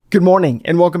Good morning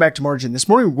and welcome back to Margin. This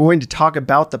morning we're going to talk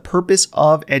about the purpose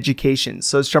of education.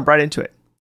 So let's jump right into it.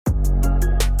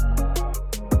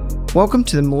 Welcome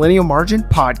to the Millennial Margin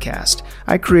Podcast.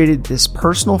 I created this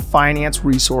personal finance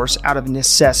resource out of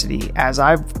necessity as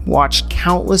I've watched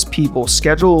countless people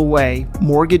schedule away,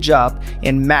 mortgage up,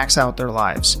 and max out their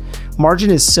lives.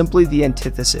 Margin is simply the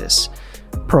antithesis,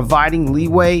 providing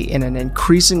leeway in an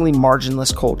increasingly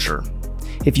marginless culture.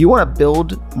 If you want to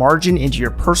build margin into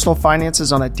your personal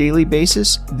finances on a daily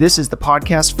basis, this is the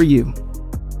podcast for you.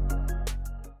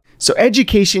 So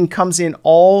education comes in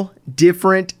all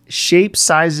different shapes,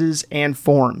 sizes, and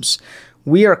forms.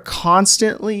 We are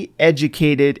constantly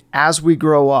educated as we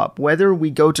grow up, whether we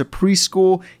go to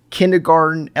preschool,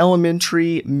 kindergarten,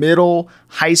 elementary, middle,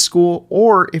 high school,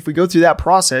 or if we go through that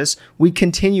process, we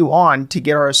continue on to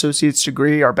get our associate's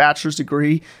degree, our bachelor's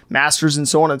degree, master's, and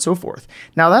so on and so forth.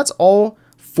 Now that's all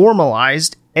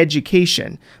formalized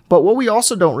education. But what we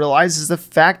also don't realize is the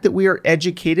fact that we are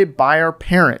educated by our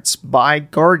parents, by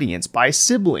guardians, by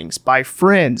siblings, by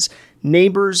friends,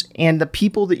 neighbors, and the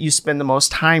people that you spend the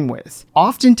most time with.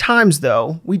 Oftentimes,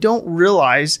 though, we don't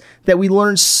realize that we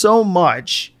learn so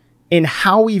much in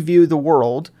how we view the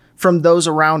world from those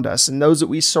around us and those that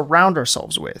we surround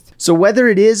ourselves with. So whether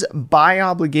it is by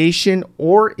obligation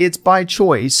or it's by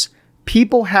choice,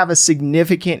 people have a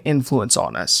significant influence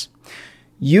on us.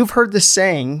 You've heard the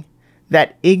saying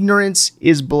that ignorance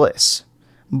is bliss,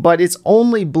 but it's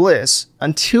only bliss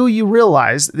until you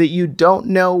realize that you don't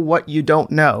know what you don't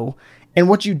know, and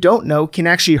what you don't know can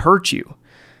actually hurt you.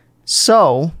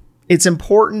 So it's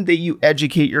important that you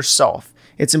educate yourself.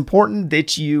 It's important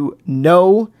that you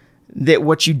know that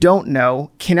what you don't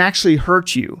know can actually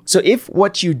hurt you. So if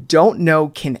what you don't know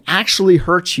can actually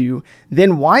hurt you,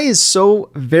 then why is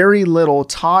so very little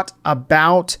taught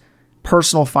about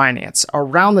personal finance,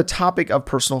 around the topic of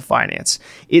personal finance?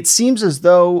 It seems as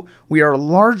though we are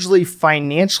largely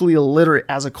financially illiterate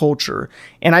as a culture,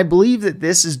 and I believe that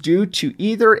this is due to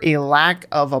either a lack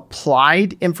of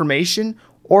applied information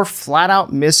or flat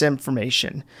out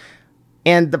misinformation.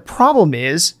 And the problem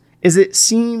is it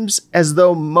seems as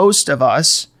though most of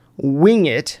us wing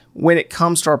it when it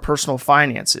comes to our personal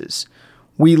finances.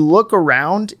 We look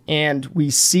around and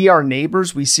we see our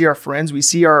neighbors, we see our friends, we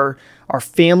see our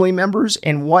family members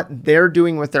and what they're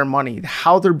doing with their money,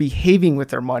 how they're behaving with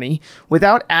their money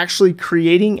without actually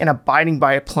creating and abiding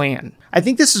by a plan. I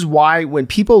think this is why when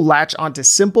people latch onto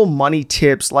simple money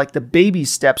tips like the baby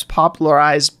steps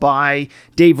popularized by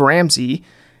Dave Ramsey,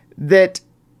 that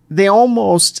they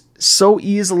almost so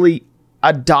easily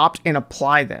adopt and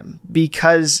apply them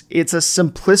because it's a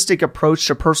simplistic approach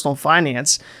to personal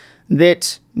finance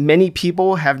that many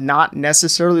people have not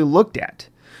necessarily looked at.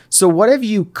 So what have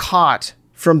you caught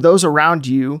from those around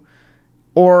you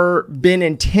or been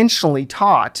intentionally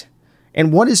taught?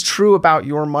 And what is true about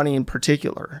your money in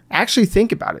particular? Actually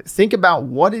think about it. Think about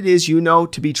what it is you know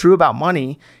to be true about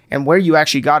money and where you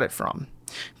actually got it from.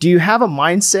 Do you have a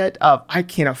mindset of I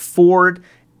can afford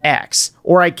X,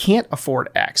 or I can't afford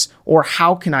X, or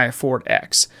how can I afford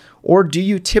X? Or do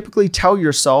you typically tell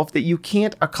yourself that you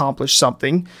can't accomplish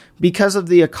something because of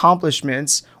the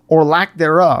accomplishments or lack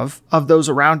thereof of those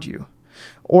around you?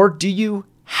 Or do you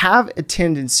have a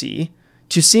tendency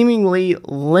to seemingly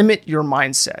limit your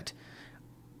mindset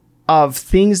of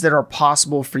things that are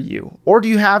possible for you? Or do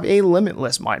you have a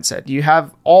limitless mindset? Do you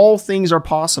have all things are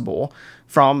possible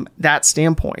from that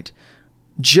standpoint?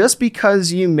 Just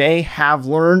because you may have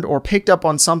learned or picked up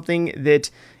on something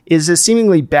that is a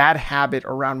seemingly bad habit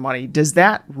around money, does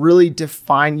that really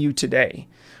define you today?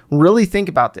 Really think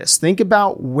about this. Think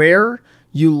about where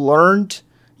you learned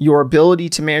your ability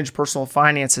to manage personal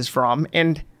finances from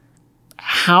and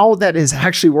how that has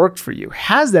actually worked for you.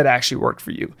 Has that actually worked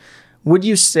for you? Would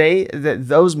you say that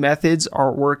those methods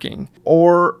are working?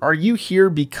 Or are you here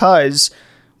because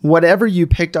whatever you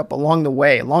picked up along the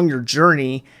way, along your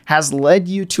journey, has led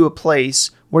you to a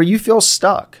place where you feel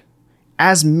stuck,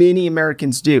 as many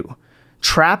Americans do,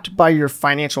 trapped by your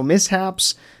financial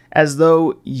mishaps, as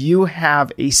though you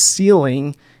have a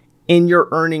ceiling in your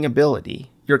earning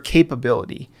ability, your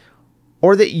capability,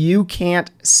 or that you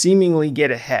can't seemingly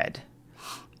get ahead?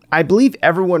 I believe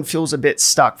everyone feels a bit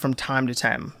stuck from time to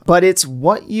time, but it's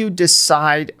what you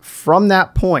decide from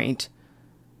that point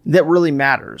that really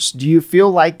matters. Do you feel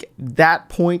like that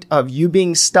point of you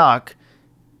being stuck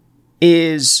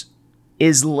is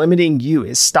limiting you,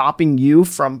 is stopping you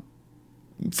from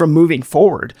moving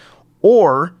forward?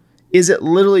 Or is it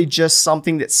literally just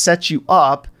something that sets you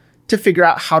up to figure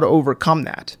out how to overcome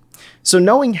that? So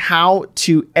knowing how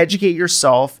to educate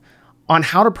yourself on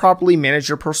how to properly manage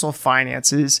your personal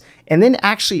finances, and then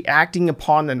actually acting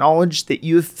upon the knowledge that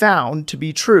you have found to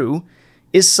be true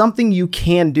is something you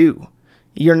can do.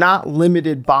 You're not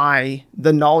limited by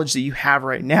the knowledge that you have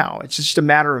right now. It's just a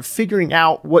matter of figuring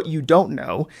out what you don't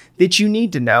know that you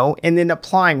need to know, and then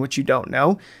applying what you don't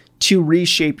know to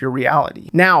reshape your reality.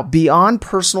 Now, beyond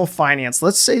personal finance,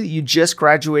 let's say that you just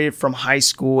graduated from high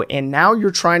school and now you're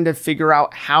trying to figure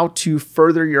out how to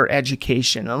further your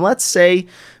education. And let's say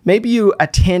maybe you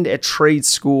attend a trade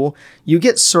school, you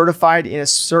get certified in a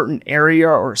certain area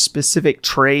or a specific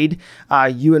trade,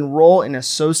 you enroll in an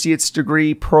associate's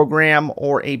degree program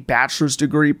or a bachelor's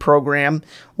degree program,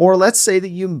 or let's say that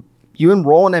you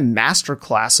enroll in a master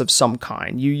class of some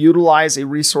kind. You utilize a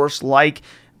resource like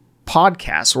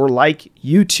podcasts or like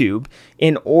YouTube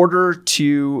in order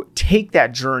to take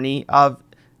that journey of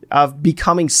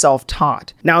becoming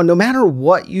self-taught. Now, no matter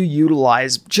what you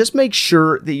utilize, just make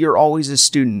sure that you're always a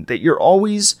student, that you're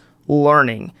always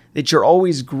learning, that you're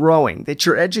always growing, that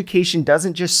your education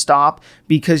doesn't just stop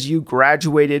because you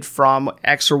graduated from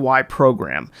X or Y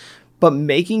program, but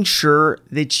making sure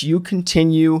that you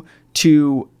continue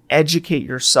to educate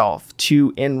yourself,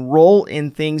 to enroll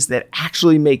in things that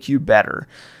actually make you better,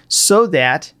 so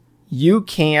that you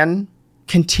can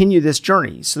continue this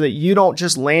journey, so that you don't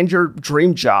just land your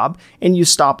dream job and you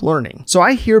stop learning. So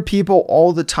I hear people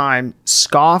all the time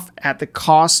scoff at the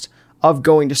cost of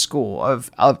going to school,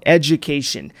 of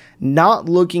education, not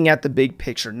looking at the big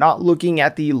picture, not looking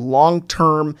at the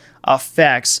long-term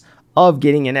effects of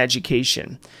getting an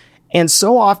education. And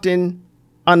so often,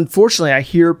 unfortunately, I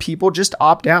hear people just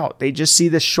opt out. They just see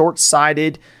the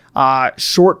short-sighted,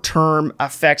 short-term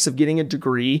effects of getting a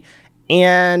degree,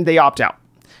 and they opt out.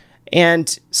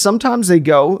 And sometimes they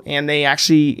go and they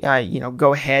actually,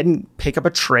 go ahead and pick up a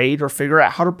trade or figure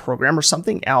out how to program or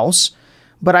something else.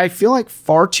 But I feel like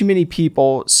far too many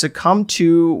people succumb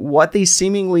to what they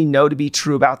seemingly know to be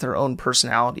true about their own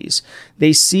personalities.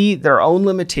 They see their own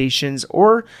limitations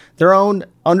or their own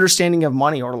understanding of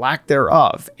money or lack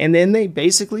thereof, and then they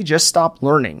basically just stop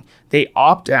learning. They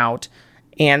opt out.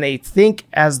 And they think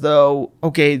as though,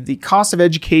 okay, the cost of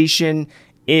education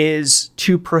is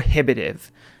too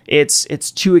prohibitive. It's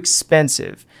too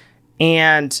expensive.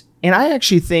 And I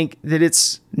actually think that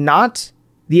it's not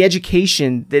the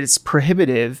education that is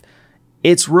prohibitive.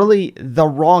 It's really the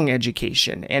wrong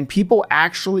education. And people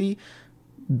actually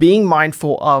being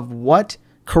mindful of what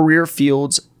career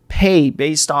fields pay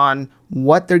based on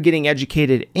what they're getting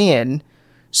educated in,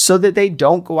 so that they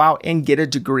don't go out and get a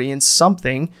degree in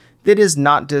something that is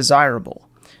not desirable.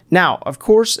 Now, of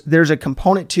course, there's a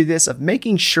component to this of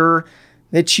making sure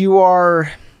that you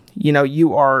are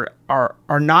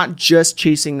not just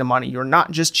chasing the money. You're not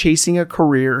just chasing a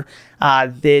career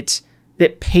that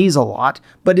pays a lot,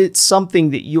 but it's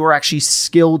something that you are actually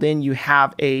skilled in. You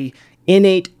have a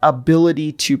innate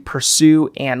ability to pursue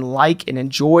and like and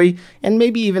enjoy, and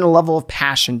maybe even a level of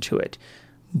passion to it.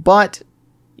 But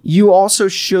you also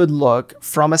should look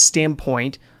from a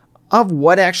standpoint of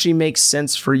what actually makes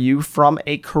sense for you from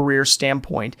a career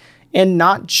standpoint, and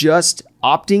not just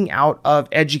opting out of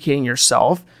educating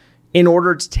yourself in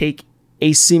order to take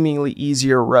a seemingly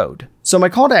easier road. So my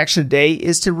call to action today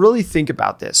is to really think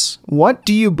about this. What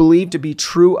do you believe to be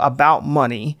true about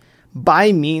money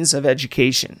by means of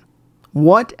education?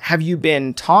 What have you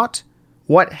been taught?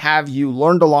 What have you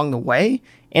learned along the way?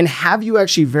 And have you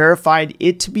actually verified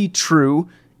it to be true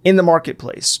in the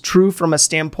marketplace, true from a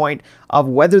standpoint of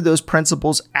whether those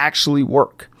principles actually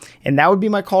work? And that would be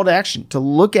my call to action, to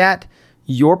look at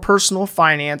your personal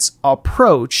finance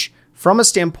approach from a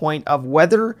standpoint of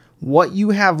whether what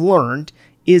you have learned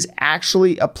is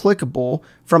actually applicable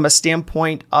from a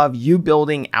standpoint of you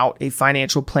building out a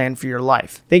financial plan for your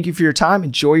life. Thank you for your time.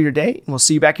 Enjoy your day, and we'll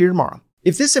see you back here tomorrow.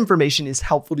 If this information is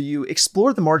helpful to you,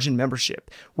 explore the Margin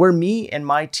membership, where me and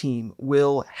my team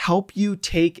will help you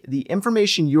take the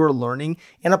information you're learning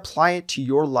and apply it to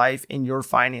your life and your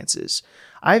finances.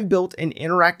 I've built an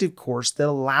interactive course that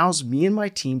allows me and my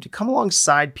team to come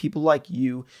alongside people like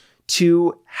you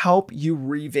to help you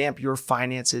revamp your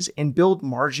finances and build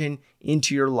margin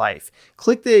into your life.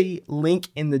 Click the link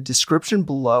in the description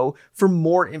below for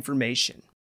more information.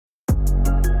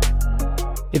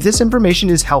 If this information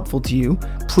is helpful to you,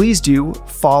 please do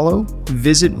follow,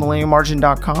 visit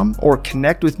millennialmargin.com, or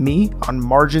connect with me on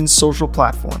Margin's social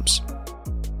platforms.